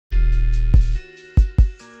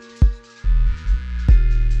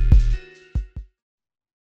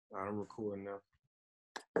I'm recording now.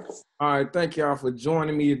 All right, thank y'all for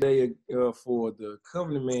joining me today for the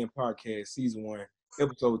Covenant Man Podcast, Season 1,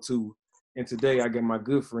 Episode 2. And today I got my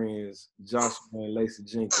good friends, Joshua and Lacy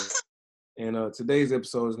Jenkins. And today's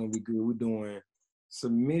episode is going to be good. We're doing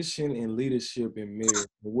submission and leadership in marriage,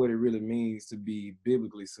 and what it really means to be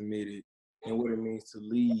biblically submitted and what it means to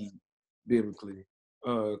lead biblically.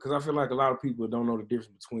 Because I feel like a lot of people don't know the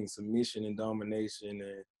difference between submission and domination,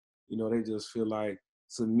 and, you know, they just feel like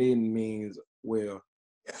submitting means, well,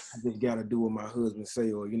 I just got to do what my husband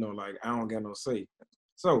say, or, you know, like, I don't got no say.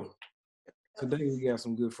 So today we got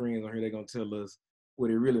some good friends on here. They're going to tell us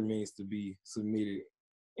what it really means to be submitted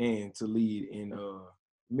and to lead in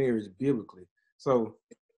marriage biblically. So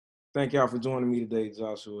thank y'all for joining me today,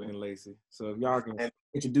 Joshua and Lacy. So if y'all can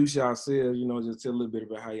introduce yourselves, you know, just tell a little bit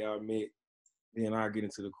about how y'all met, then I'll get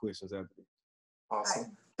into the questions after that.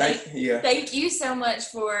 Awesome. Thank you so much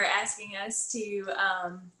for asking us to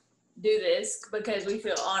do this, because we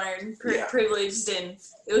feel honored and privileged, and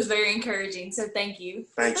it was very encouraging. So thank you.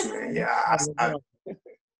 Thank you, man. Yeah.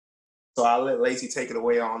 So I'll let Lacy take it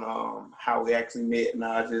away on how we actually met, and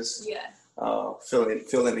I'll just fill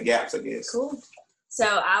in the gaps, I guess. Cool.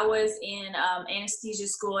 So I was in anesthesia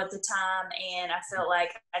school at the time, and I felt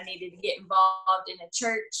like I needed to get involved in a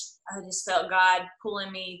church. I just felt God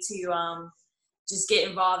pulling me to just get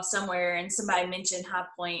involved somewhere, and somebody mentioned High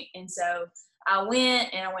Point, and so I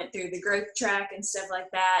went through the growth track and stuff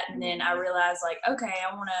like that, and then I realized, like, okay,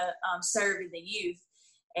 I want to serve in the youth.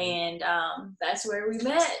 And that's where we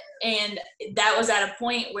met. And that was at a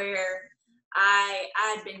point where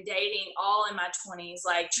I'd been dating all in my 20s,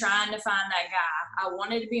 like trying to find that guy. I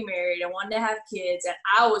wanted to be married. I wanted to have kids, and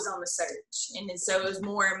I was on the search. And so it was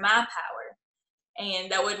more in my power,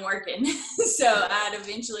 and that wasn't working. So I'd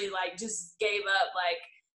eventually just gave up,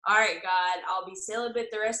 all right, God, I'll be celibate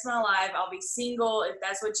the rest of my life. I'll be single if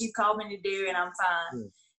that's what you called me to do, and I'm fine.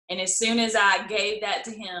 And as soon as I gave that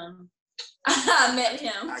to him, I met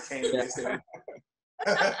him. I can't miss him.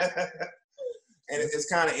 And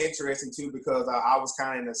it's kind of interesting, too, because I was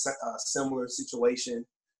kind of in a similar situation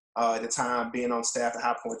at the time, being on staff at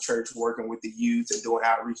High Point Church, working with the youth and doing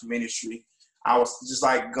outreach ministry. I was just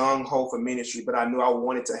gung-ho for ministry, but I knew I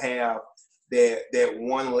wanted to have that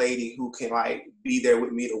one lady who can be there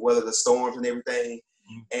with me to weather the storms and everything.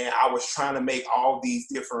 And I was trying to make all these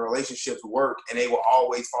different relationships work, and they will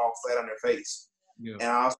always fall flat on their face. Yeah. And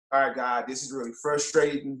I was like, all right, God, this is really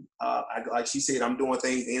frustrating. Like she said, I'm doing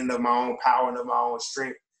things in of my own power and of my own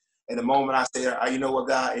strength. And the moment I said, you know what,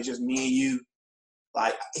 God, it's just me and you.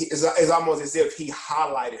 It's almost as if he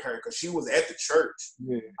highlighted her, because she was at the church.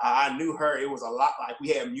 Yeah. I knew her. It was a lot we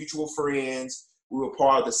had mutual friends. We were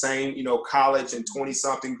part of the same, college and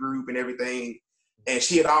 20-something group and everything. And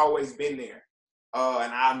she had always been there.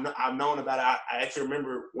 And I've known about it. I actually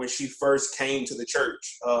remember when she first came to the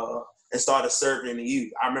church and started serving in the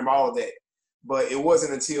youth. I remember all of that. But it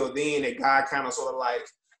wasn't until then that God kind of sort of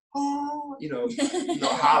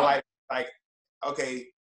highlight, okay,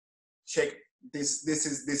 check this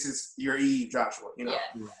is your Eve, Joshua,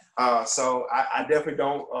 Yeah. So I definitely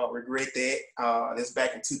don't regret that. That's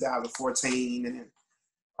back in 2014, and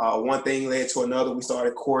one thing led to another. We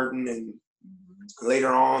started courting, and later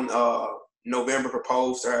on, November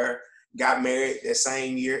proposed to her, got married that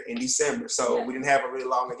same year in December. So we didn't have a really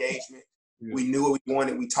long engagement. Yeah. We knew what we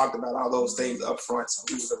wanted. We talked about all those things up front, so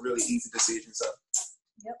it was a really easy decision. So,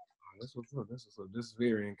 yep. That's what's up. This is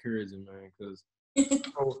very encouraging, man, because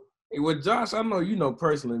with Josh, I know you know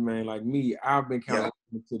personally, man, like me, I've been kind of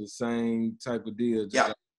into the same type of deal.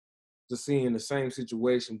 Just seeing the same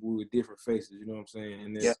situation but with different faces, you know what I'm saying?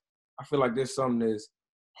 And I feel like there's something that's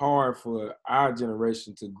hard for our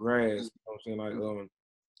generation to grasp, you know what I'm saying?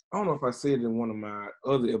 I don't know if I said it in one of my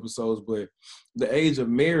other episodes, but the age of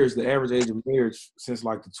marriage, the average age of marriage since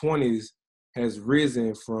the 20s has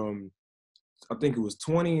risen from, I think it was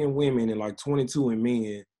 20 in women and 22 in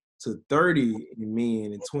men to 30 in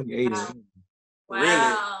men and 28 in women.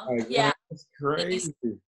 Wow. Really? Yeah. That's crazy.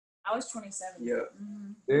 I was 27. Yeah.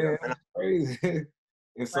 Mm-hmm. Yeah, that's crazy.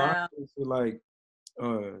 And so I feel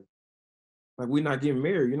we're not getting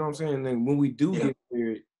married, you know what I'm saying? And then when we do get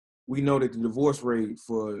married, we know that the divorce rate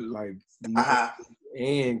for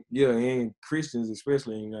and Christians,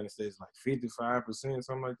 especially in the United States, 55%,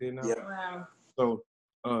 something like that now. Yeah. Wow. So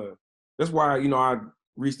that's why, I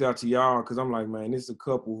reached out to y'all, because I'm like, man, this is a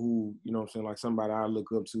couple who, you know what I'm saying, somebody I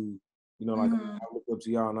look up to, I look up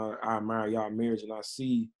to y'all and I admire y'all marriage, and I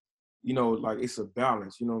see, it's a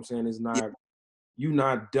balance, you know what I'm saying? It's not, you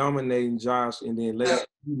not dominating Josh and then later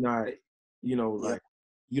you not, you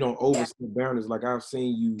don't overstep boundaries. I've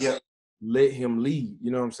seen you let him lead,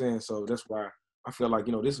 you know what I'm saying? So that's why I feel like,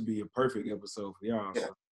 this would be a perfect episode for y'all. Yeah.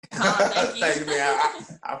 So. Thank you, man.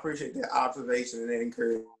 I appreciate that observation and that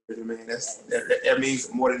encouragement, man. That means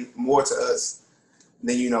more to us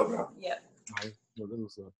than you know, bro. Yep.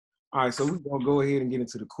 All right, so we're gonna go ahead and get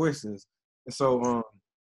into the questions. And so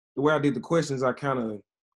the way I did the questions, I kind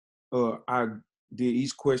of I did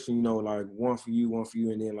each question, like one for you,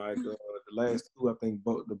 and then like the last two, I think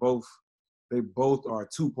they both are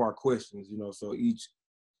 2-part questions, so each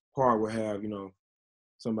part will have,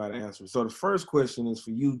 somebody answer. So the first question is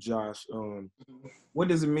for you, Josh. What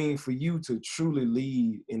does it mean for you to truly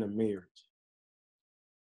lead in a marriage?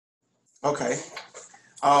 Okay.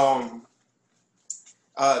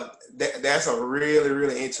 That's a really,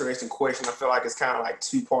 really interesting question. I feel like it's kind of like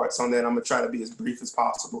 2 parts on that. I'm gonna try to be as brief as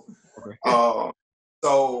possible. Okay.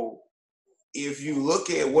 So if you look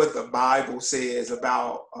at what the Bible says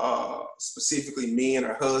about specifically men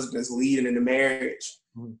or husbands leading in a marriage,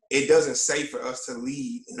 it doesn't say for us to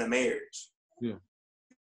lead in a marriage. Yeah.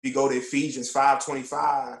 If you go to Ephesians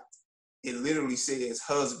 5:25, it literally says,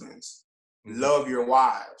 husbands, love your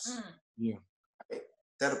wives. Yeah.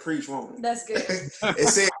 That'll preach, won't it? That's good. It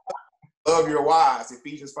says, love your wives,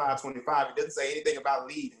 Ephesians 5:25. It doesn't say anything about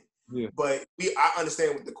leading. Yeah. But I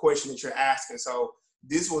understand what the question that you're asking. So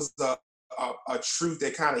this was a truth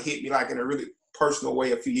that kind of hit me like in a really personal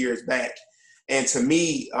way a few years back. And to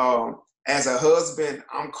me, as a husband,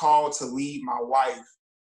 I'm called to lead my wife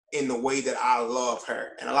in the way that I love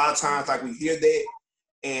her. And a lot of times, like, we hear that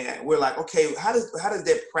and we're like, okay, how does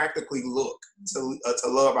that practically look to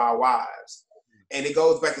love our wives? And it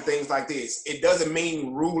goes back to things like this. It doesn't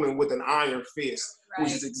mean ruling with an iron fist, right,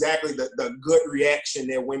 which is exactly the gut reaction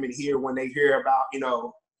that women hear when they hear about,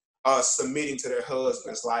 submitting to their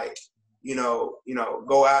husbands, like,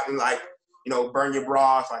 go out and like, burn your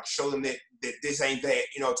bras, like show them that this ain't that,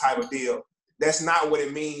 type of deal. That's not what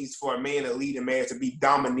it means for a man to lead a marriage, to be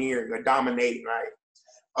domineering or dominating,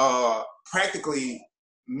 right? Practically,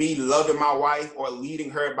 me loving my wife or leading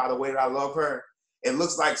her by the way that I love her, it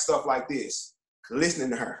looks like stuff like this. Listening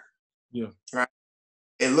to her. Yeah. Right.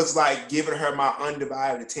 It looks like giving her my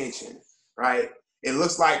undivided attention. Right. It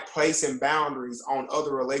looks like placing boundaries on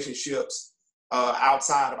other relationships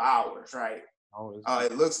outside of ours. Right.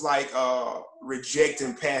 It looks like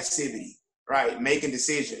rejecting passivity. Right. Making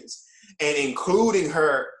decisions and including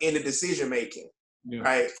her in the decision making. Yeah.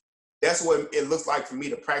 Right. That's what it looks like for me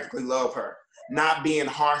to practically love her. Not being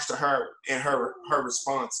harsh to her in her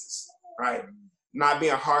responses. Right. Not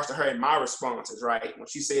being harsh to her in my responses, right? When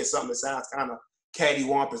she says something that sounds kind of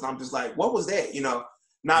cattywampus, I'm just like, what was that?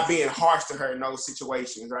 Not being harsh to her in those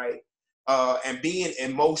situations, right? And being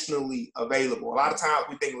emotionally available. A lot of times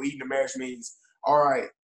we think leading a marriage means, all right,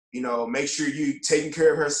 make sure you taking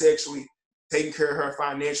care of her sexually, taking care of her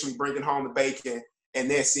financially, bringing home the bacon,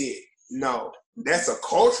 and that's it. No, that's a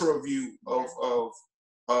cultural view of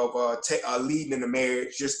leading in a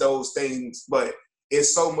marriage, just those things, but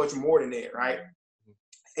it's so much more than that, right?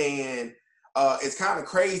 And it's kind of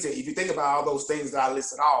crazy if you think about all those things that I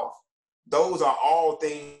listed off. Those are all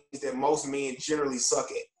things that most men generally suck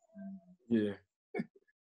at. Yeah.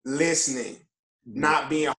 Listening, not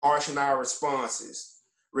being harsh in our responses,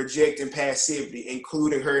 rejecting passivity,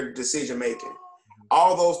 including her in decision making.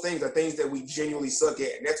 All those things are things that we genuinely suck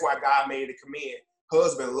at, and that's why God made it a command: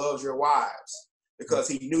 husband, loves your wives, because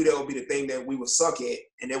He knew that would be the thing that we would suck at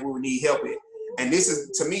and that we would need help at. And this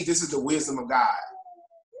is the wisdom of God.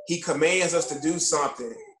 He commands us to do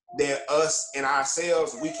something that us and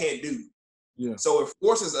ourselves, we can't do. Yeah. So it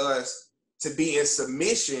forces us to be in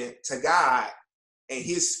submission to God and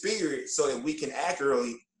His Spirit so that we can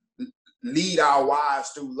accurately lead our wives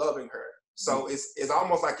through loving her. So it's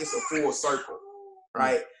almost like it's a full circle,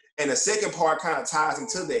 right? And the second part kind of ties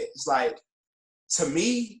into that. It's like, to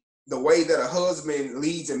me, the way that a husband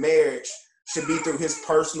leads a marriage should be through his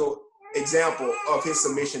personal example of his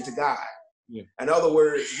submission to God. Yeah. In other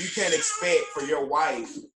words, you can't expect for your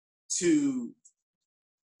wife to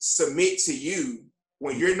submit to you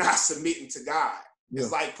when you're not submitting to God. Yeah.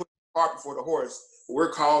 It's like putting the cart before the horse.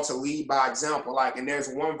 We're called to lead by example. And there's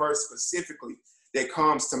one verse specifically that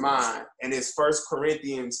comes to mind, and it's 1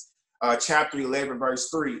 Corinthians chapter 11, verse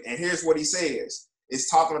 3. And here's what he says. It's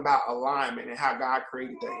talking about alignment and how God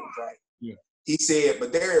created things, right? Yeah. He said,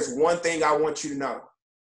 but there is one thing I want you to know.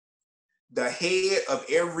 The head of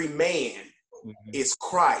every man is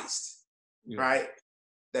Christ, right?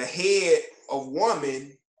 The head of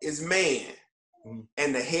woman is man,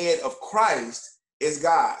 and the head of Christ is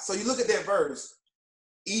God. So you look at that verse,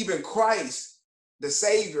 even Christ, the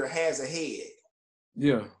Savior, has a head.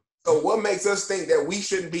 Yeah. So what makes us think that we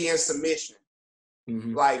shouldn't be in submission?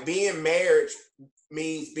 Like being married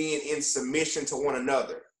means being in submission to one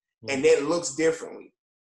another. And that looks differently.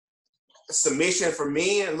 Submission for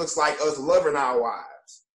men looks like us loving our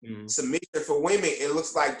wives. Submission for women, it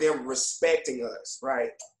looks like them respecting us, right?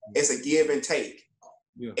 It's a give and take.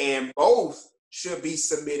 And both should be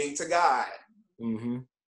submitting to God. You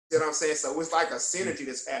know what I'm saying? So it's like a synergy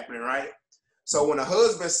that's happening, right? So when a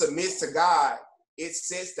husband submits to God, it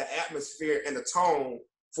sets the atmosphere and the tone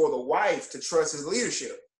for the wife to trust his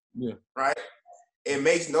leadership. Right? It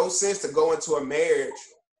makes no sense to go into a marriage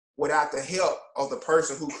without the help of the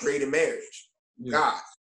person who created marriage, God.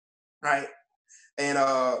 Right? And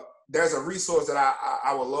there's a resource that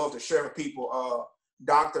I would love to share with people.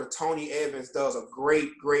 Dr. Tony Evans does a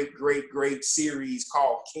great series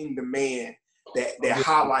called Kingdom Man that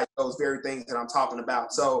highlights those very things that I'm talking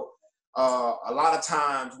about. So a lot of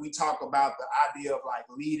times we talk about the idea of like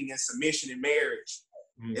leading and submission in marriage.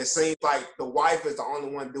 It seems like the wife is the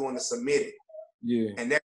only one doing the submitting.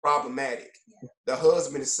 And that's problematic. The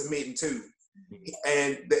husband is submitting too.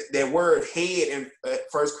 And that word head in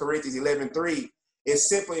 1 Corinthians 11:3, it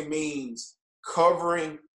simply means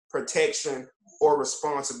covering, protection, or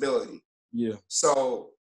responsibility.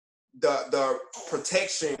 So the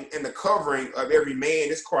protection and the covering of every man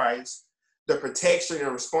is Christ. The protection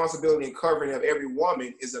and responsibility and covering of every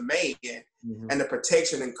woman is a man. And the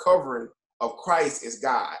protection and covering of Christ is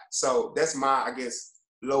God. So that's my, I guess,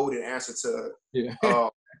 loaded answer to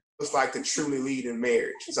what's like to truly lead in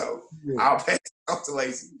marriage. So I'll pass it off to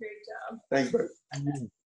Lacy. Great job. Thanks, bro.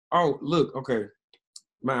 Oh, look, okay.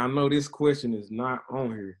 Man, I know this question is not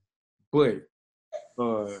on here, but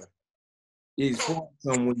it's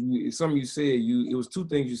something you said. It was two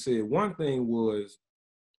things you said. One thing was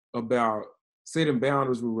about setting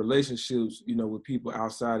boundaries with relationships, with people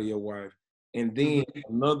outside of your wife. And then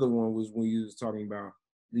another one was when you was talking about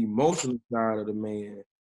the emotional side of the man,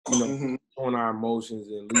 on our emotions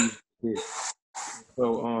and leading it.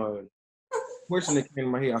 So, question that came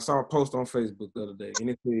to my head, I saw a post on Facebook the other day, and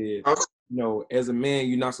it said, as a man,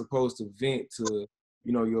 you're not supposed to vent to,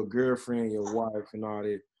 your girlfriend, your wife, and all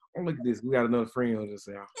that. Oh, look at this. We got another friend on this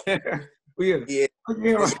out.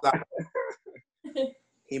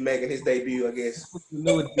 He making his debut, I guess.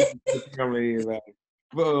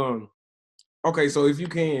 But okay, so if you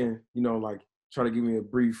can, try to give me a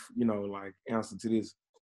brief, answer to this.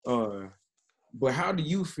 But how do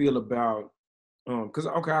you feel about? Because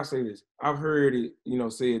I'll say this. I've heard it,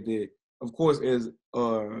 said that, of course, as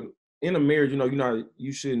in a marriage,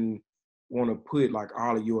 you shouldn't want to put like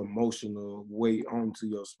all of your emotional weight onto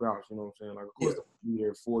your spouse. You know what I'm saying? Like, of course, they'll be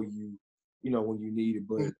there for you, when you need it.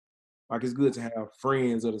 But like, it's good to have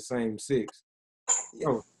friends of the same sex.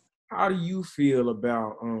 So, how do you feel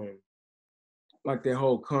about like that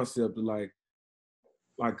whole concept of like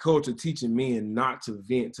culture teaching men not to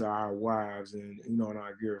vent to our wives and and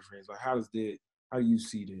our girlfriends? Like, how do you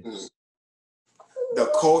see this? The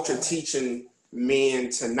culture teaching men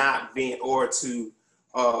to not vent or to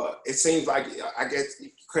it seems like, I guess you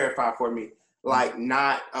clarify for me, like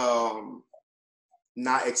not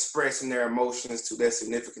expressing their emotions to their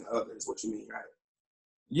significant other is what you mean, right?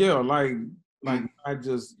 Yeah, like not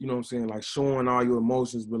just, what I'm saying, like showing all your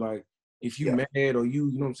emotions, but like if you mad or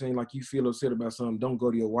you know what I'm saying, like you feel upset about something, don't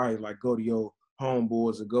go to your wife, like go to your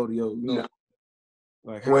homeboys or go to your,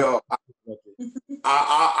 like how. Well,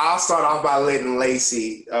 I'll start off by letting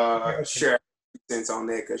Lacy share sense on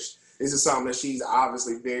that, because this is something that she's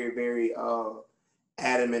obviously very, very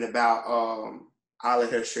adamant about. I'll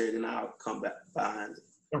let her share it and I'll come back behind it.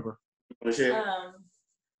 Okay. Want to share?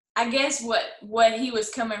 I guess what he was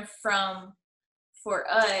coming from for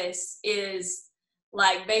us is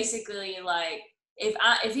like basically like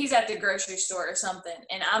if he's at the grocery store or something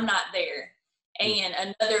and I'm not there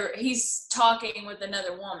and he's talking with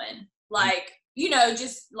another woman, like,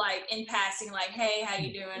 just like in passing, like, hey, how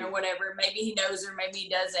you doing or whatever. Maybe he knows her, maybe he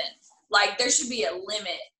doesn't. Like, there should be a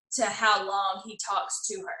limit to how long he talks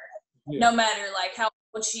to her, no matter like how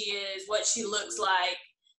old she is, what she looks like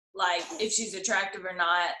if she's attractive or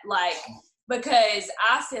not, like, because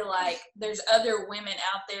I feel like there's other women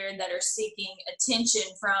out there that are seeking attention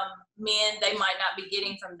from men they might not be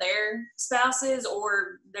getting from their spouses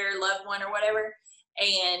or their loved one or whatever,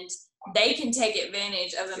 and they can take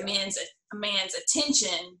advantage of a man's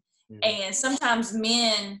attention. And sometimes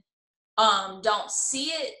men don't see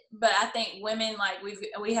it, but I think women, like,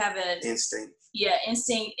 we have an instinct,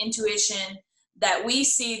 intuition, that we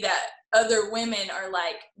see that other women are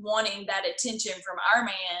like wanting that attention from our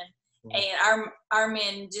man, and our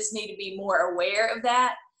men just need to be more aware of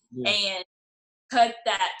that and cut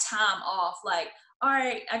that time off. Like, all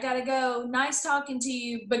right, I gotta go. Nice talking to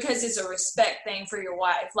you, because it's a respect thing for your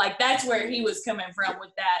wife. Like, that's where he was coming from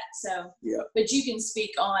with that. So, Yeah. but you can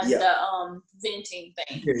speak on the venting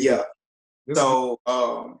thing. Yeah. So,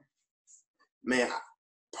 man,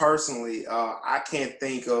 personally, I can't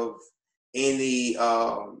think of any.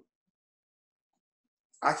 I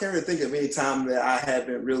can't really think of any time that I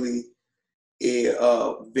haven't really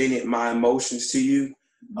vented my emotions to you.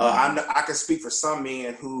 I can speak for some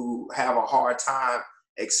men who have a hard time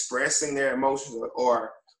expressing their emotions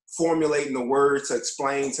or formulating the words to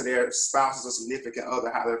explain to their spouses or significant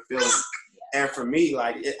other how they're feeling. And for me,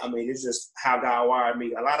 like, it's just how God wired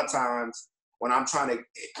me. A lot of times when I'm trying to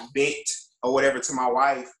vent or whatever to my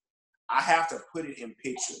wife, I have to put it in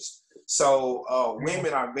pictures. So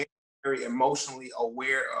women are very, very emotionally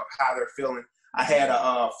aware of how they're feeling. I had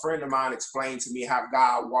a friend of mine explain to me how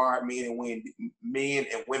God wired men and women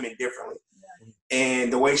differently. And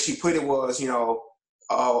the way she put it was,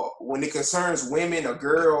 when it concerns women or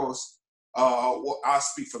girls, I'll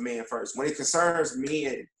speak for men first. When it concerns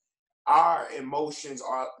men, our emotions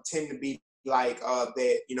tend to be like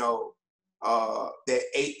that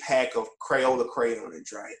 8-pack of Crayola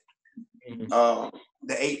crayons, right?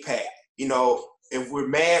 The 8-pack. If we're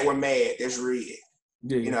mad, that's red.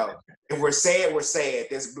 If we're sad,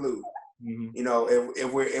 that's blue.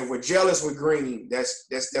 If we're jealous, we're green.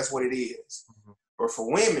 That's what it is. But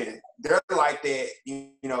for women, they're like that,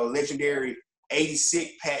 legendary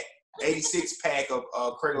 86 pack of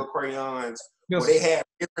Crayola crayons, where they have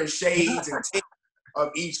different shades and tints of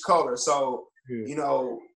each color. So,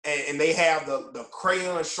 and they have the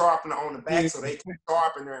crayon sharpener on the back so they can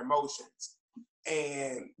sharpen their emotions.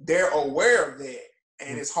 And they're aware of that.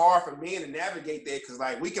 And it's hard for men to navigate that because,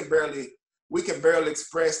 like, we can barely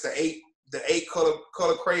express the eight color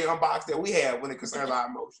crayon box that we have when it concerns our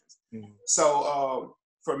emotions. So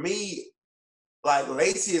for me, like,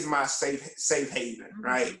 Lacy is my safe haven,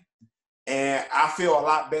 right? And I feel a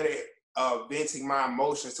lot better venting my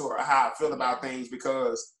emotions to her, how I feel about things,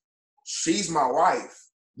 because she's my wife.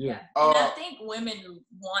 And I think women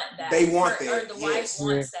want that. They want that. Or the wife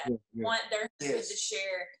wants that. Want their husband to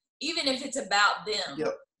share, even if it's about them.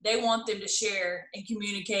 They want them to share and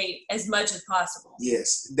communicate as much as possible.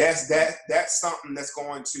 Yes, that's something that's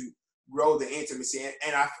going to grow the intimacy.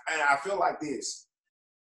 And I feel like this.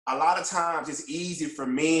 A lot of times it's easy for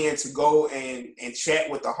men to go and chat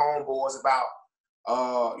with the homeboys about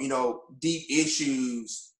deep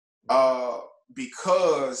issues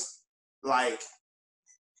because, like,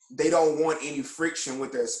 they don't want any friction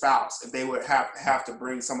with their spouse if they would have to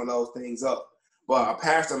bring some of those things up. But a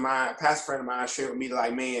pastor friend of mine shared with me,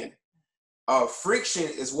 like, man, friction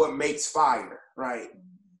is what makes fire, right?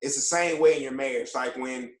 It's the same way in your marriage. Like,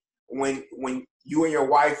 when you and your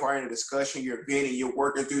wife are in a discussion, you're venting, you're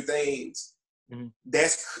working through things,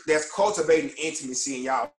 that's cultivating intimacy in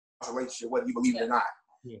y'all's relationship, whether you believe it or not.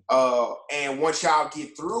 And once y'all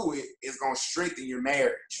get through it, it's going to strengthen your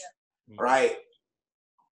marriage, right?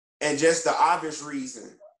 And just the obvious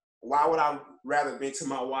reason, why would I rather vent to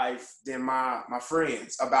my wife than my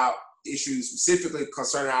friends about issues specifically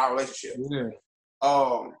concerning our relationship?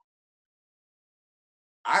 I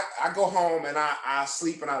go home and I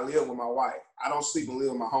sleep and I live with my wife. I don't sleep and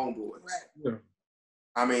live with my homeboys.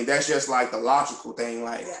 I mean, that's just like the logical thing.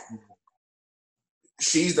 Like,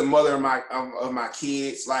 she's the mother of my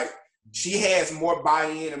kids. Like, she has more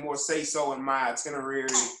buy-in and more say-so in my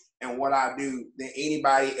itinerary and what I do than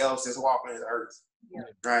anybody else that's walking this earth.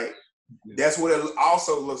 Right? That's what it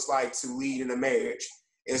also looks like to lead in a marriage,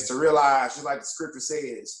 is to realize, just like the scripture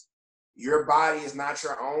says, your body is not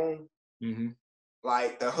your own.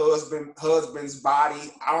 Like, the husband's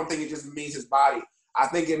body, I don't think it just means his body. I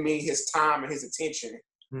think it means his time and his attention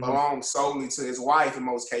belongs solely to his wife in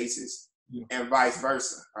most cases, and vice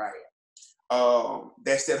versa, right?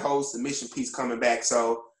 That's that whole submission piece coming back.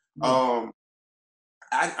 So, I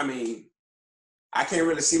mean, I can't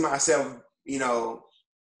really see myself,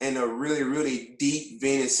 in a really, really deep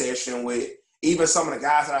venting session with even some of the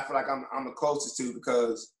guys that I feel like I'm the closest to,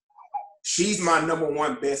 because she's my number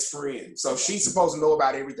one best friend. So she's supposed to know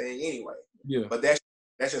about everything anyway. But that's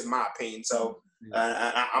just my opinion. So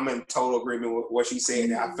I'm in total agreement with what she said.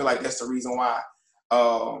 And I feel like that's the reason why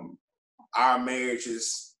our marriage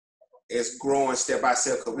is growing step by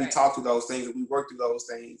step, because we talk through those things and we work through those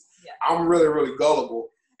things. I'm really, really gullible,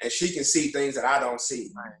 and she can see things that I don't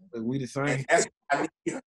see. We the same. And that's what I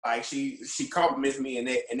need. Like, she compliments me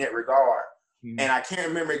in that regard. And I can't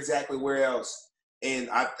remember exactly where else. And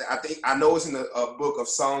I think I know it's in a book of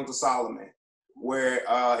Songs of Solomon, where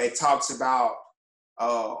it talks about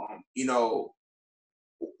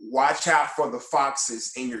watch out for the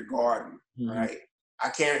foxes in your garden, right? I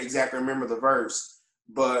can't exactly remember the verse,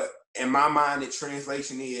 but in my mind, the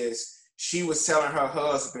translation is she was telling her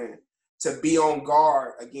husband to be on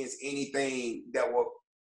guard against anything that will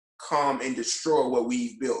come and destroy what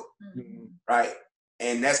we've built, right?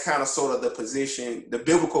 And that's kind of sort of the position, the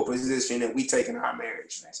biblical position that we take in our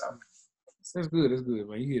marriage. So that's good. That's good,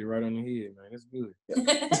 man. You hit it right on the head, man. That's good.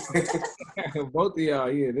 Yeah. Both of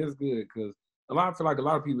y'all, yeah, that's good. Because I feel like a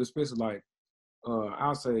lot of people, especially like,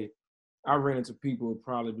 I'll say, I ran into people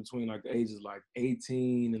probably between like the ages like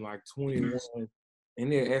 18 and like 21,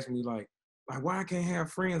 and they'll ask me like, why I can't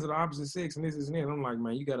have friends of the opposite sex and this and that. And I'm like,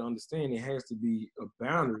 man, you got to understand it has to be a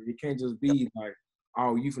boundary. It can't just be like,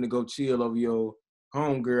 oh, you finna go chill over your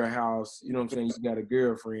homegirl house. You know what I'm saying? You got a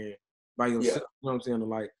girlfriend by yourself. You know what I'm saying?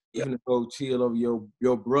 Like, you finna go chill over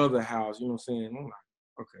your brother house. You know what I'm saying? I'm like,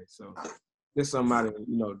 okay, so that's something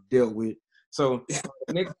I dealt with. So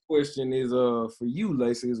next question is for you,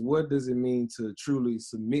 Lacy, is what does it mean to truly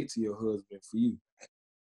submit to your husband for you?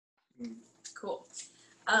 Cool.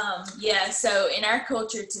 So in our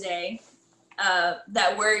culture today,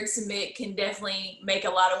 that word submit can definitely make a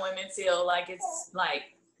lot of women feel like it's like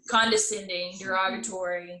condescending,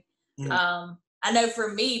 derogatory. I know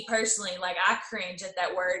for me personally, like I cringe at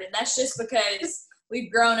that word, and that's just because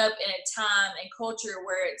we've grown up in a time and culture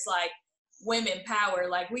where it's like women power,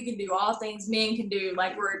 like we can do all things men can do,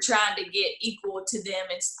 like we're trying to get equal to them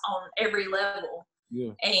on every level.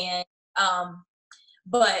 And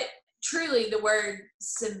but truly the word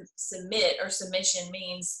submit or submission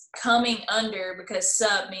means coming under, because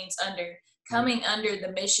sub means under, coming under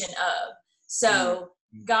the mission of. So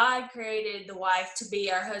God created the wife to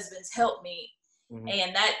be our husband's helpmeet,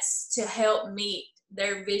 and that's to help meet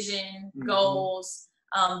their vision, goals,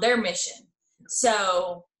 their mission.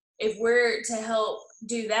 So if we're to help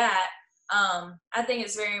do that, I think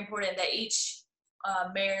it's very important that each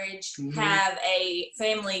marriage have a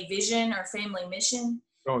family vision or family mission.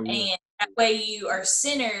 And that way you are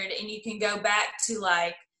centered and you can go back to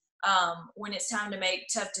like when it's time to make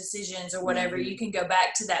tough decisions or whatever, you can go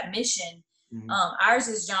back to that mission. Ours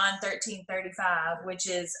is John 13:35, which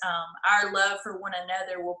is our love for one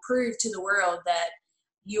another will prove to the world that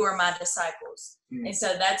you are my disciples. And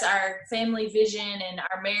so that's our family vision and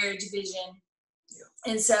our marriage vision.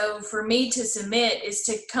 And so for me to submit is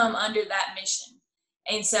to come under that mission.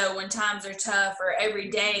 And so when times are tough or every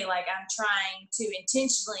day, like I'm trying to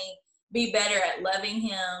intentionally be better at loving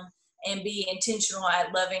him and be intentional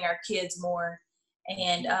at loving our kids more.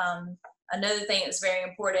 And another thing that's very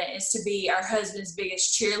important is to be our husband's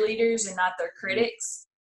biggest cheerleaders and not their critics.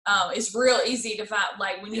 It's real easy to find,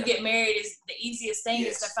 like when you get married, is the easiest thing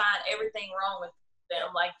is to find everything wrong with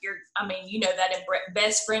them. Like you know that in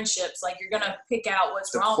best friendships, like you're going to pick out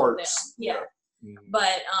what's wrong quirks. With them.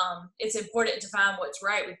 But it's important to find what's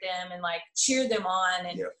right with them and like cheer them on.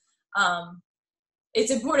 And it's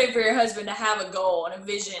important for your husband to have a goal and a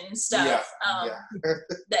vision and stuff.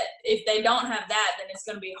 That if they don't have that, then it's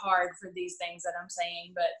going to be hard for these things that I'm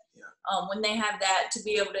saying. But when they have that, to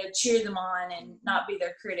be able to cheer them on and not be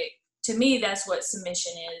their critic, to me, that's what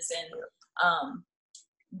submission is. And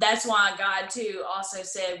that's why God too also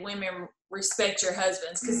said, women, respect your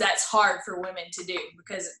husbands, because that's hard for women to do,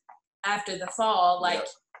 because after the fall, like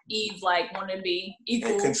Eve wanted to be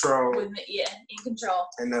equal, in control, in control,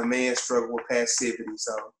 and the man struggled with passivity.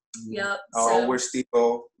 So we're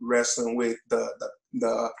still wrestling with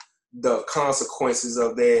the consequences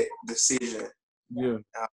of that decision.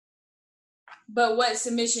 But what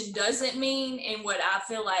submission doesn't mean, and what I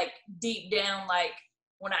feel like deep down, like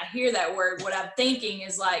when I hear that word, what I'm thinking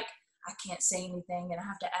is like, I can't say anything and I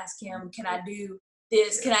have to ask him, can I do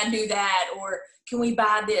this? Can I do that? Or can we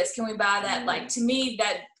buy this? Can we buy that? Like, to me,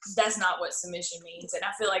 that's not what submission means. And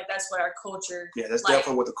I feel like that's what our culture. Yeah, that's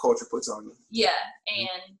definitely what the culture puts on you. Yeah.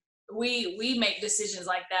 And we make decisions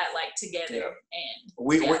like that, like together. And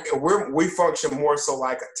we function more so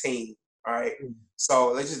like a team. All right.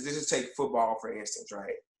 So let's just take football, for instance,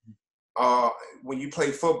 right? When you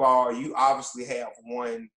play football, you obviously have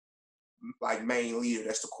one like main leader,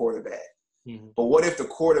 that's the quarterback. But what if the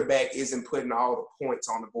quarterback isn't putting all the points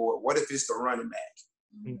on the board? What if it's the running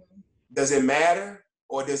back? Does it matter,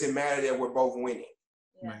 or does it matter that we're both winning?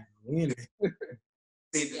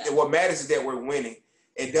 See, what matters is that we're winning.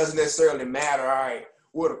 It doesn't necessarily matter, all right,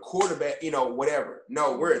 we're the quarterback, whatever.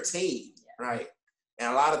 No, we're a team, right?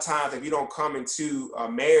 And a lot of times, if you don't come into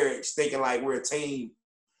a marriage thinking like we're a team,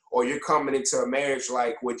 or you're coming into a marriage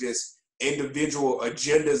like with just individual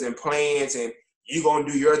agendas and plans, and you're going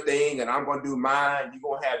to do your thing and I'm going to do mine, you're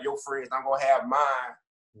going to have your friends, I'm going to have mine,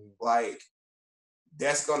 like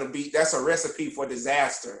that's a recipe for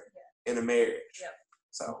disaster in a marriage.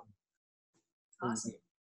 So Awesome.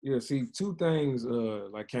 Yeah, see, two things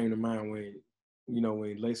like came to mind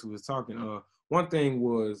when Lacy was talking. One thing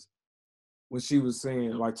was when she was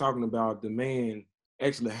saying, like, talking about the man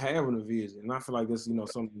actually having a vision. And I feel like that's,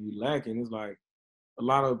 something we lacking. It's like a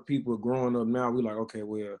lot of people growing up now, we like, okay,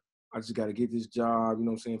 well, I just got to get this job, you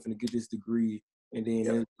know what I'm saying, finna get this degree, and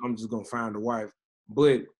then I'm just going to find a wife.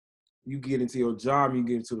 But you get into your job, you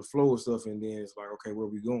get into the flow of stuff, and then it's like, okay, where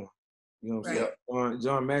we going? You know what I'm saying?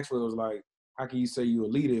 John Maxwell was like, how can you say you a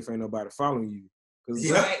leader if ain't nobody following you? Because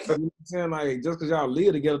you know what I'm saying, like, just because y'all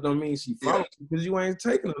live together don't mean she follows you, because you ain't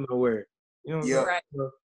taking her nowhere. You know what I'm saying? Right.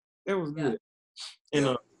 So, that was good.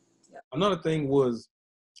 And another thing was,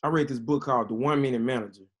 I read this book called The 1 Minute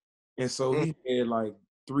Manager. And so he had like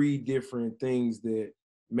 3 different things that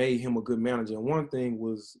made him a good manager. And one thing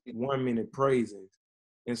was 1 minute praising.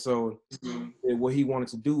 And so what he wanted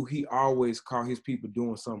to do, he always caught his people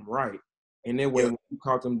doing something right. And that way, when you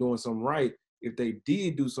caught them doing something right, if they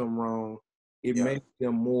did do something wrong, it made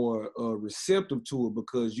them more receptive to it,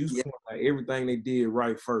 because you saw like everything they did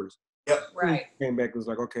right first. Right. Came back and was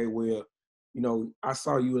like, okay, well, I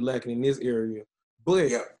saw you were lacking in this area, but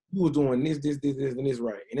you were doing this, and this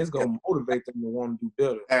right, and it's gonna motivate them to want to do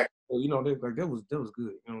better. So, they like that was good.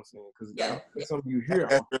 You know what I'm saying? Because that's something you hear.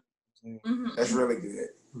 That's really good.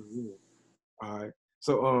 All right,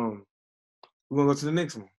 so we're gonna go to the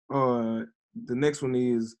next one. The next one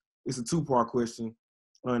it's a 2-part question.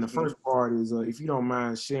 And the first part is, if you don't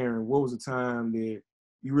mind sharing, what was the time that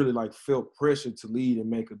you really like felt pressure to lead and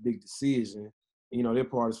make a big decision? And,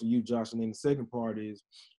 that part is for you, Josh. And then the second part is,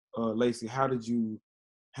 Lacy, how did you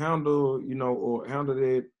handle, or handle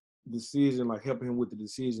that decision, like helping him with the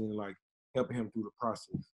decision, and like helping him through the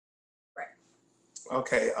process? Right.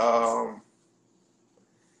 Okay.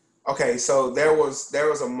 Okay. So there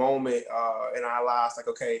was a moment in our lives, like,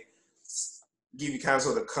 okay, give you kind of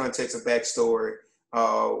sort of the context of backstory.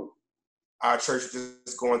 Our church was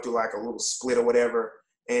just going through like a little split or whatever,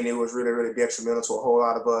 and it was really, really detrimental to a whole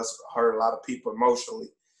lot of us, hurt a lot of people emotionally.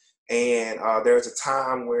 And there was a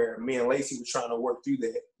time where me and Lacy were trying to work through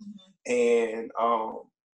that. And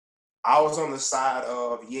I was on the side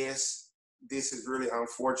of, yes, this is really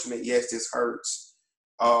unfortunate. Yes, this hurts.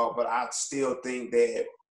 But I still think that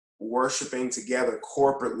worshiping together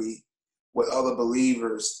corporately with other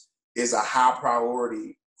believers is a high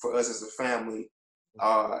priority for us as a family.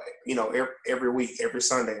 Every week, every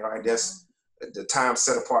Sunday, right? That's the time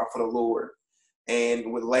set apart for the Lord.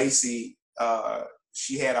 And with Lacy,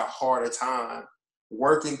 she had a harder time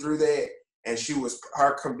working through that. And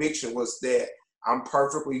her conviction was that I'm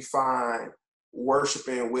perfectly fine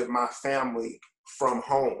worshiping with my family from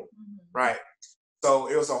home, right? So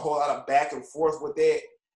it was a whole lot of back and forth with that.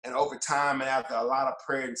 And over time, and after a lot of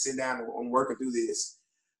prayer and sitting down and working through this,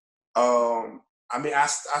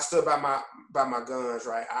 I stood by my guns,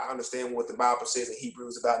 right? I understand what the Bible says in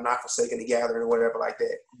Hebrews about not forsaking the gathering or whatever like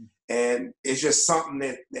that. And it's just something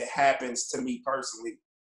that happens to me personally,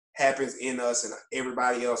 happens in us and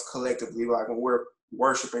everybody else collectively, like when we're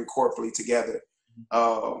worshiping corporately together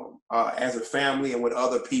as a family and with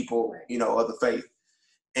other people, of the faith.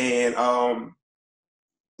 And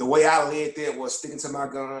the way I led that was sticking to my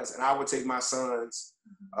guns, and I would take my sons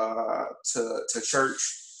to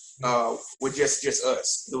church with just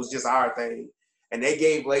us. It was just our thing. And they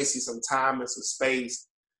gave Lacy some time and some space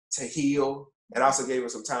to heal, and also gave her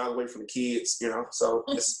some time away from the kids, So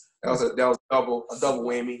that was a double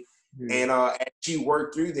whammy. And as she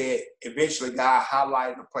worked through that, eventually God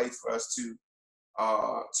highlighted a place for us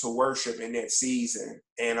to worship in that season.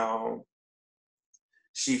 And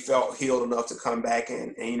she felt healed enough to come back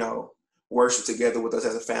and worship together with us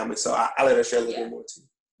as a family. So I let her share a little bit more too.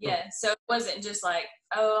 Yeah, so it wasn't just like,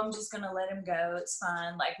 oh, I'm just gonna let him go, it's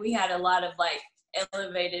fine. Like, we had a lot of like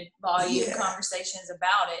elevated volume conversations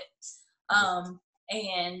about it.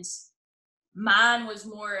 And mine was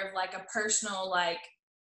more of like a personal, like,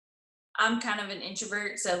 I'm kind of an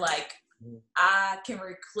introvert, so like I can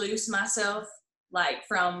recluse myself like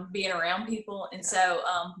from being around people, and so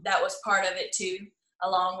that was part of it too,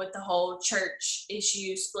 along with the whole church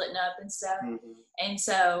issue splitting up and stuff. And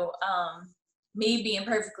so me being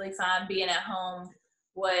perfectly fine being at home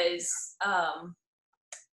was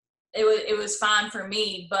it was fine for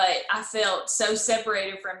me, but I felt so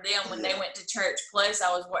separated from them when they went to church. Plus I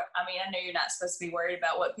know you're not supposed to be worried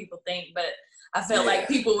about what people think, but I felt like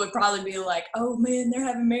people would probably be like, oh man, they're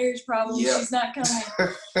having marriage problems, she's not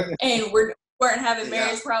coming. And we weren't having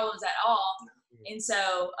marriage problems at all. And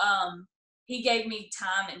so he gave me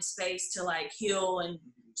time and space to like heal and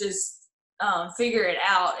just figure it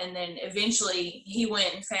out. And then eventually he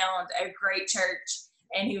went and found a great church,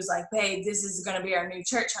 and he was like, babe, this is going to be our new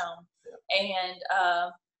church home. And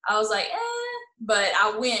I was like, but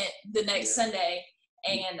I went the next Sunday,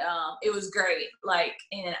 and it was great. Like,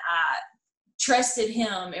 and I trusted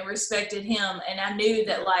him and respected him, and I knew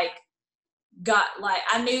that I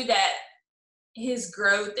knew that his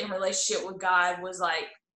growth and relationship with God was like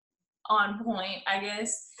on point, I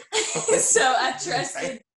guess. So I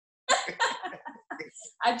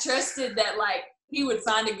trusted that like he would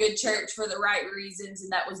find a good church for the right reasons,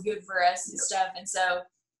 and that was good for us and stuff. And so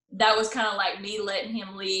that was kind of like me letting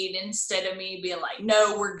him lead instead of me being like,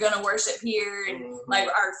 no, we're gonna worship here, and like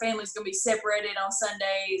our family's gonna be separated on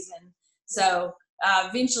Sundays. And so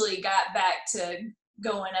eventually got back to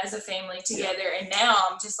going as a family together. And now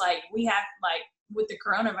I'm just like, we have like with the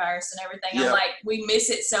coronavirus and everything, I'm like, we miss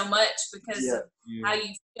it so much because of how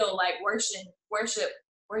you feel like worshiping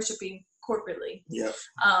corporately.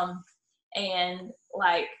 And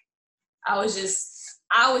like I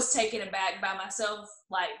was taken aback by myself,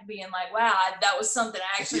 like being like, wow, that was something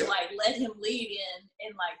I actually like let him lead in,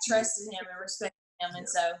 and like trusted him and respected him. And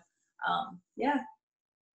so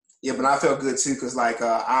but I felt good too, because like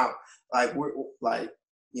we're like,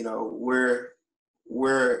 you know, we're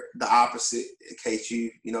the opposite, in case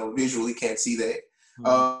you visually can't see that.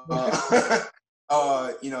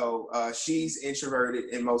 You know, she's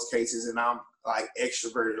introverted in most cases, and I'm like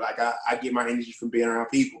extroverted. Like I get my energy from being around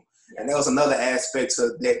people. And that was another aspect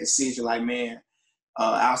to that decision. Like, man,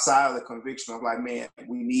 outside of the conviction of like, man,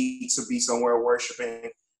 we need to be somewhere worshiping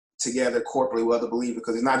together corporately with other believers,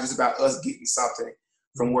 because it's not just about us getting something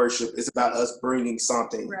from worship. It's about us bringing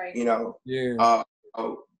something,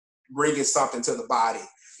 bringing something to the body,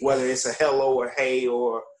 whether it's a hello or hey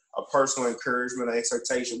or a personal encouragement or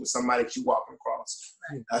exhortation with somebody that you walking across.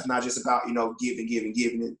 That's not just about, giving, and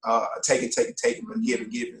taking, but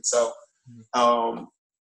giving. So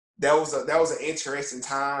that was an interesting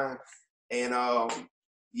time. And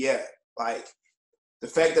like the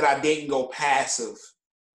fact that I didn't go passive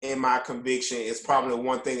in my conviction is probably the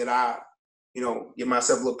one thing that I, give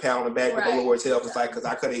myself a little pat on the back with the Lord's help. It's like, because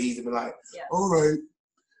I could have easily been like, all right,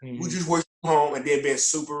 we just work from home, and then been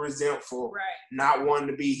super resentful, not wanting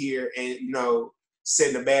to be here, and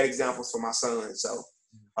setting the bad examples for my son. So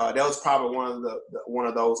that was probably one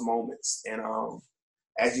of those moments. And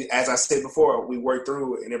as I said before, we worked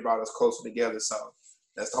through it, and it brought us closer together. So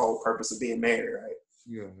that's the whole purpose of being married, right?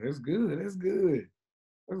 Yeah, that's good. That's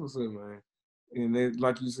what's up, man. And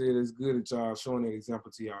like you said, it's good that y'all showing that example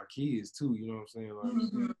to y'all kids too. You know what I'm saying? Like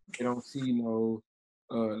they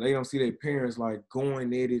don't see their parents like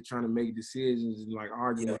going at it, trying to make decisions and like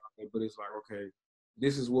arguing. But it's like, okay,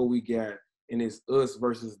 this is what we got, and it's us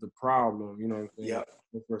versus the problem. You know what I'm saying?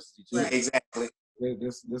 Versus each other. Exactly.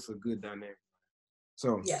 That's a good dynamic.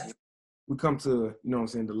 So we come to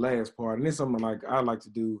the last part, and it's something like I like to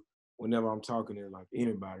do whenever I'm talking to like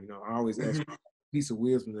anybody. I always ask for a piece of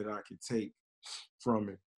wisdom that I can take from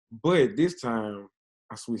it. But this time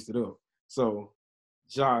I switched it up. So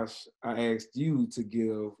Josh, I asked you to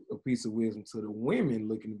give a piece of wisdom to the women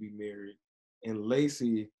looking to be married, and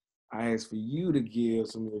Lacy, I asked for you to give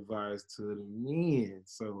some advice to the men.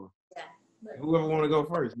 So whoever want to go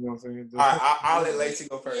first, you know what I'm saying? All right, I'll let Lacy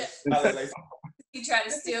go first. I'll let Lacy. You try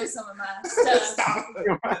to steal some of my stuff.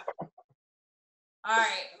 All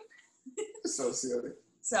right. So silly.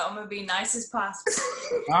 So I'm gonna be nice as possible.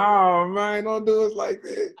 Oh man, don't do it like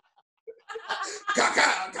that.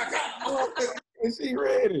 Is she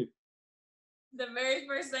ready? The very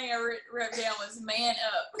first thing I wrote down was "man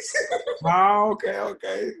up." Oh,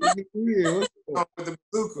 okay.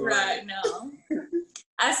 Right, no.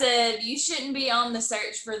 I said you shouldn't be on the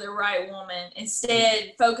search for the right woman.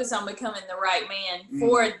 Instead, focus on becoming the right man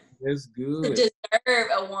for that's good. to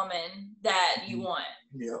deserve a woman that you want.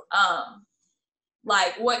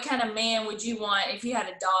 Like, what kind of man would you want if you had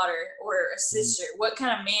a daughter or a sister? What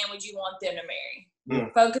kind of man would you want them to marry?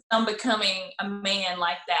 Focus on becoming a man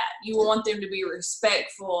like that. You want them to be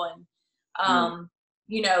respectful and,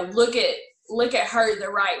 look at her the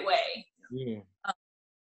right way.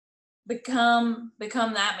 Become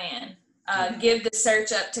that man. Give the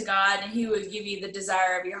search up to God, and He would give you the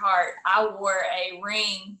desire of your heart. I wore a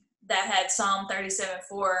ring that had Psalm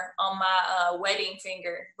 37:4 on my wedding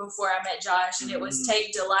finger before I met Josh, and it was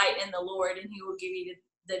take delight in the Lord, and He will give you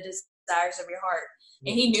the desires of your heart.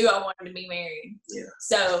 And He knew I wanted to be married.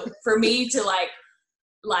 So for me to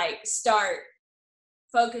like start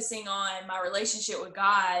focusing on my relationship with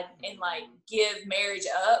God and like give marriage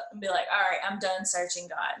up and be like, all right, I'm done searching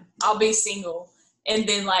God. I'll be single. And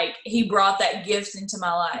then like He brought that gift into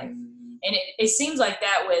my life. And it seems like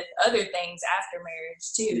that with other things after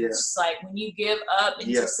marriage too. It's just like when you give up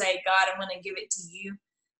and just say, God, I'm going to give it to you.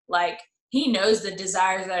 Like he knows the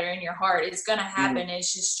desires that are in your heart. It's going to happen.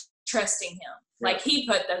 It's just trusting him. Yeah. Like he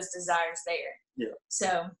put those desires there. Yeah.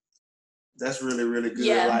 So that's really, really good.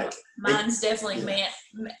 Yeah, like mine's definitely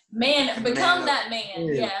man, become that man.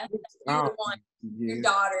 Yeah. You're the one, your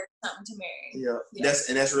daughter, something to marry. Yeah.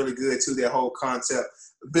 That's really good too, that whole concept.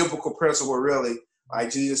 Biblical principle really, like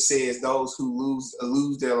Jesus says, those who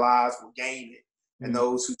lose their lives will gain it. And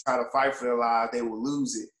those who try to fight for their lives, they will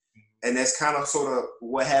lose it. And that's kind of sort of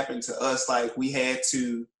what happened to us. Like we had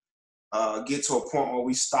to get to a point where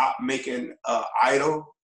we stopped making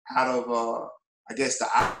idol out of, I guess, the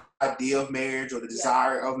idea of marriage or the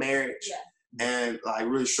desire of marriage. And like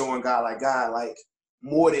really showing God, like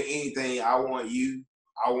more than anything, I want you.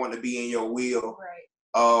 I want to be in your will.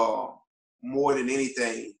 Right. More than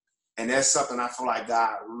anything. And that's something I feel like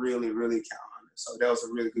God really, really count on. So that was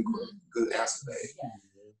a really good answer there.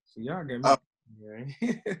 So y'all get me.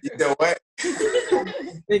 You know what?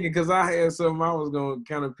 Thinking because I had something I was gonna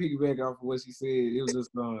kind of piggyback off of what she said. It was just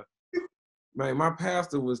man, my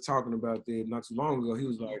pastor was talking about that not too long ago. He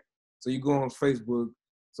was like, so you go on Facebook,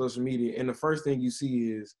 social media, and the first thing you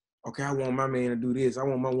see is, okay, I want my man to do this, I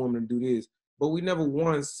want my woman to do this. But we never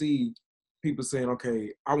once see people saying,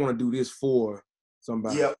 okay, I want to do this for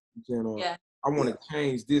somebody. Yep. I want to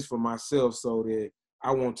change this for myself so that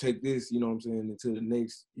I won't take this, you know what I'm saying, into the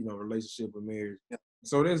next, relationship or marriage.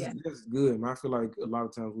 So that's good, man. I feel like a lot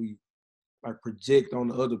of times we like project on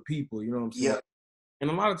the other people, you know what I'm saying? And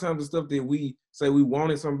a lot of times the stuff that we say we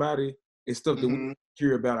want in somebody is stuff that we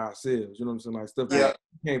care about ourselves, you know what I'm saying? Like stuff that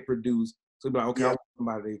we can't produce. So be like, okay, I want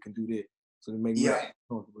somebody that can do that. So to make me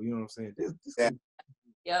comfortable, you know what I'm saying?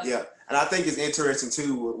 Yeah. And I think it's interesting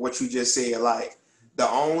too what you just said, like the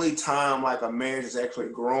only time like a marriage is actually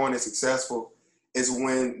growing and successful is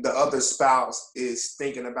when the other spouse is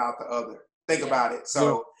thinking about the other. Think about it.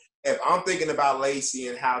 So if I'm thinking about Lacy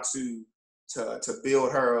and how to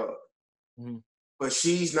build her up, but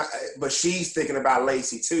she's thinking about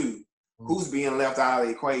Lacy too, who's being left out of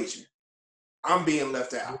the equation? I'm being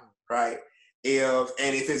left out, right? If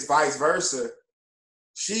it's vice versa,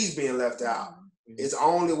 she's being left out. It's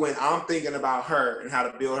only when I'm thinking about her and how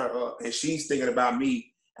to build her up, and she's thinking about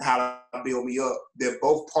me and how to build me up, that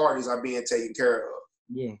both parties are being taken care of.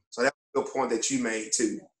 Yeah. So that's a good point that you made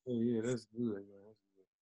too. Yeah, that's good,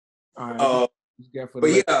 man. All right.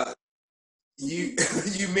 But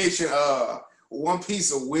you mentioned one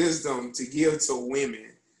piece of wisdom to give to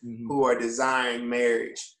women who are desiring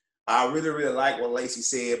marriage. I really, really like what Lacy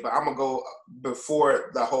said, but I'm gonna go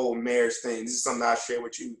before the whole marriage thing. This is something I shared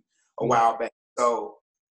with you a while back. So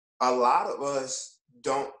a lot of us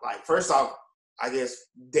don't like. First off, I guess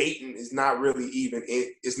dating is not really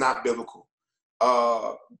it's not biblical.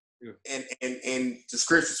 And the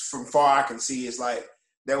scriptures from far I can see is like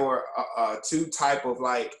there were two type of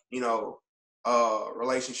like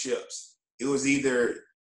relationships. It was either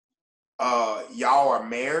y'all are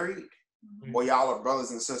married or y'all are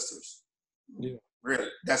brothers and sisters. Yeah, really,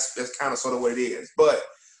 that's kind of sort of what it is. But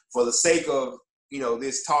for the sake of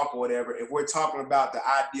this talk or whatever, if we're talking about the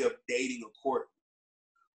idea of dating or courting,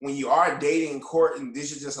 when you are dating and courting,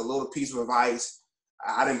 this is just a little piece of advice.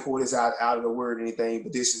 I didn't pull this out of the word or anything,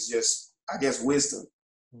 but this is just, I guess, wisdom.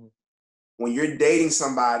 When you're dating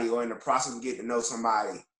somebody or in the process of getting to know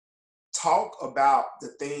somebody, talk about the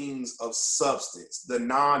things of substance, the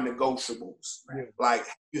non-negotiables. Right. Like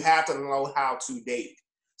you have to know how to date.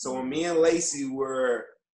 So when me and Lacy were,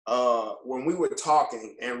 when we were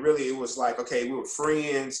talking, and really it was like, okay, we were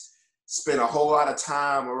friends, spent a whole lot of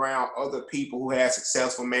time around other people who had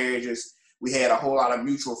successful marriages. We had a whole lot of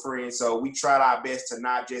mutual friends, so we tried our best to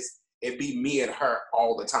not just it be me and her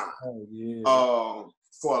all the time. Oh, yeah.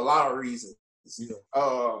 For a lot of reasons. Yeah.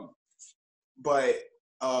 But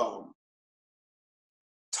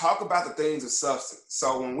talk about the things of substance.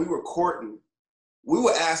 So when we were courting, we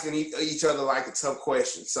were asking each other like a tough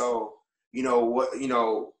question. So what do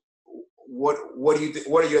you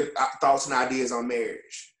what are your thoughts and ideas on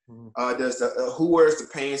marriage? Who wears the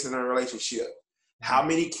pants in a relationship? How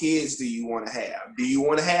many kids do you want to have? Do you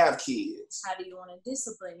want to have kids? How do you want to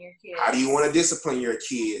discipline your kids? How do you want to discipline your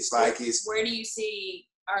kids? Like, where do you see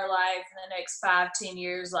our life in the next 5-10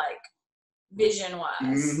 years, like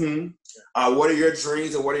vision-wise? What are your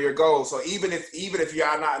dreams and what are your goals? So even if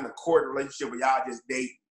y'all not in a court relationship, but y'all just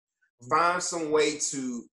date, find some way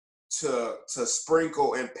to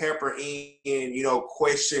sprinkle and pepper in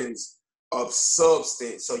questions of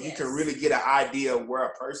substance, so you can really get an idea of where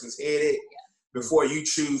a person's headed. Before you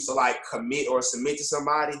choose to like commit or submit to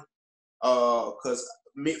somebody. Because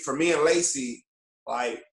for me and Lacy,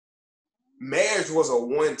 like marriage was a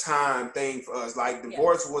one-time thing for us. Like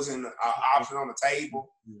divorce wasn't an option on the table.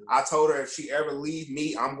 I told her if she ever leave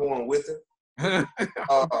me, I'm going with her.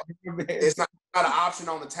 It's not an option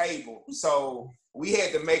on the table. So we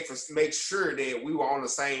had to make sure that we were on the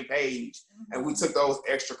same page, and we took those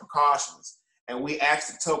extra precautions. And we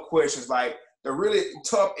asked the tough questions, like the really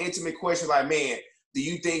tough, intimate questions, like, man, do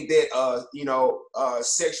you think that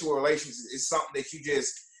sexual relations is something that you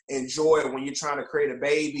just enjoy when you're trying to create a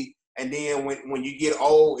baby, and then when you get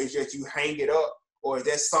old, it's just you hang it up, or is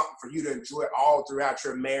that something for you to enjoy all throughout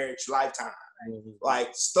your marriage lifetime? Like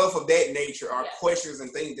stuff of that nature are questions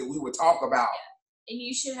and things that we would talk about. And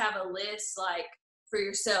you should have a list, like, for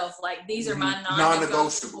yourself, like, these are my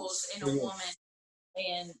non-negotiables in a woman,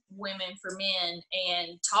 and women for men,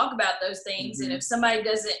 and talk about those things. And if somebody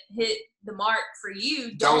doesn't hit the mark for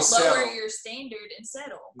you, don't lower your standard and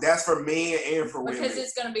settle. That's for men and for women. Because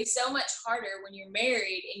it's going to be so much harder when you're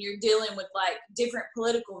married and you're dealing with, like, different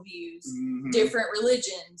political views, different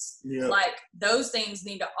religions. Like, those things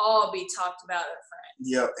need to all be talked about up front.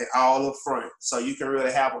 Yep, and all up front. So you can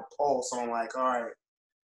really have a pulse on, like, all right,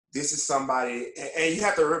 this is somebody. And you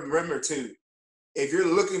have to remember, too, if you're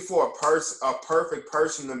looking for a perfect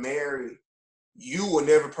person to marry, you will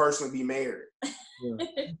never personally be married.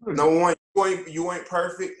 No one, you ain't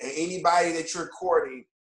perfect, and anybody that you're courting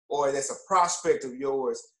or that's a prospect of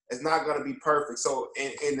yours is not going to be perfect. So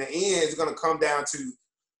in the end, it's going to come down to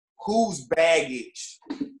whose baggage,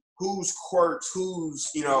 whose quirks,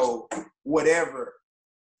 whose, whatever,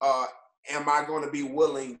 am I going to be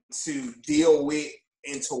willing to deal with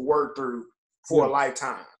and to work through for a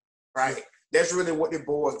lifetime, right? That's really what it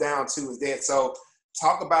boils down to, is that. So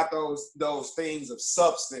talk about those things of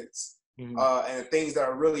substance and things that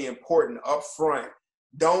are really important up front.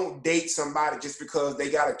 Don't date somebody just because they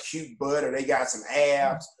got a cute butt or they got some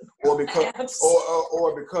abs, or because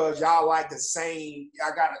or because y'all like the same.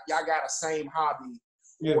 Y'all got a same hobby,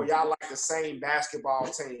 or y'all like the same basketball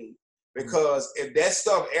team. Because if that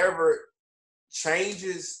stuff ever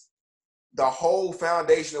changes, the whole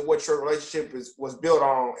foundation of what your relationship was built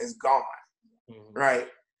on is gone. Right?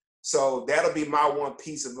 So that'll be my one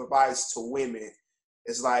piece of advice to women.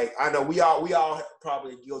 It's like, I know we all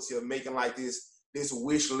probably guilty of making like this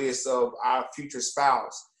wish list of our future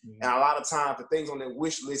spouse. And a lot of times the things on that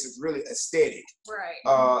wish list is really aesthetic.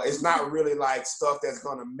 Right. It's not really like stuff that's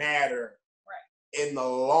gonna matter in the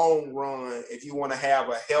long run if you want to have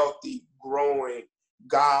a healthy, growing,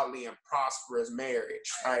 godly, and prosperous marriage,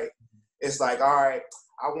 right? It's like, all right,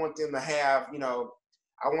 I want them to have,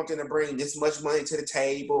 I want them to bring this much money to the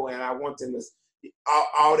table, and I want them to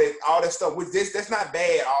all that stuff. With this, that's not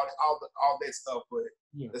bad. All that stuff, but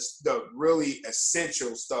the really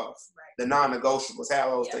essential stuff, the non-negotiables,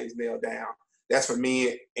 have those things nailed down. That's for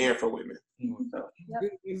men and for women.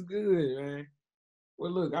 It's good, man.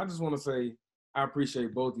 Well, look, I just want to say I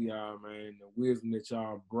appreciate both of y'all, man. The wisdom that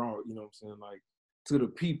y'all brought, like, to the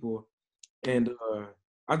people, and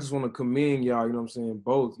I just want to commend y'all,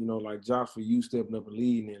 both, like Josh for you stepping up and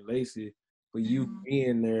leading, and Lacy for you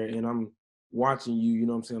being there. And I'm watching you,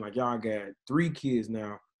 like y'all got 3 kids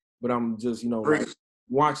now, but I'm just, like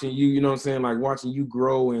watching you, like watching you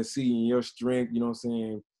grow and seeing your strength,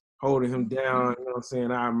 holding him down,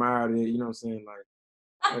 I admired it,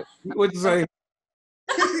 like, what you say?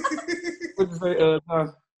 What you say, Josh?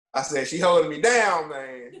 I said, she holding me down,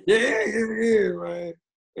 man. Yeah, man.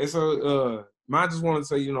 And so, I just want to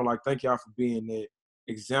say, like, thank y'all for being that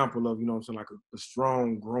example of, like a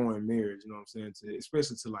strong, growing marriage,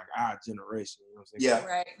 especially to like our generation, Yeah.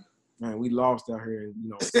 Right. Man, we lost out here,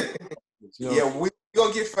 Yeah, we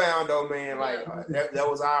gonna get found though, man. Like that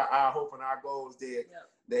was our hope and our goals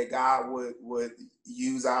that God would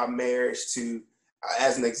use our marriage to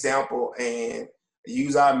as an example, and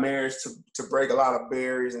use our marriage to break a lot of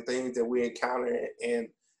barriers and things that we encounter in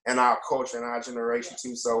our culture and our generation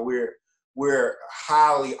too. So we're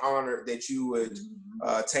highly honored that you would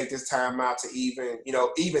take this time out to even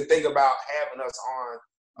think about having us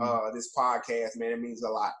on this podcast, man. It means a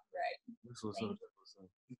lot. Right. That's what's up.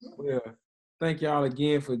 Well, thank y'all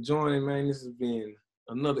again for joining, man. This has been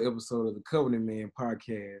another episode of the Covenant Man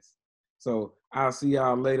podcast. So I'll see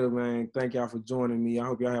y'all later, man. Thank y'all for joining me. I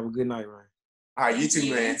hope y'all have a good night, man. All right, you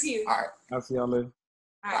too, man. You too. All right. I'll see y'all later.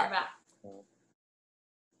 All right, bye.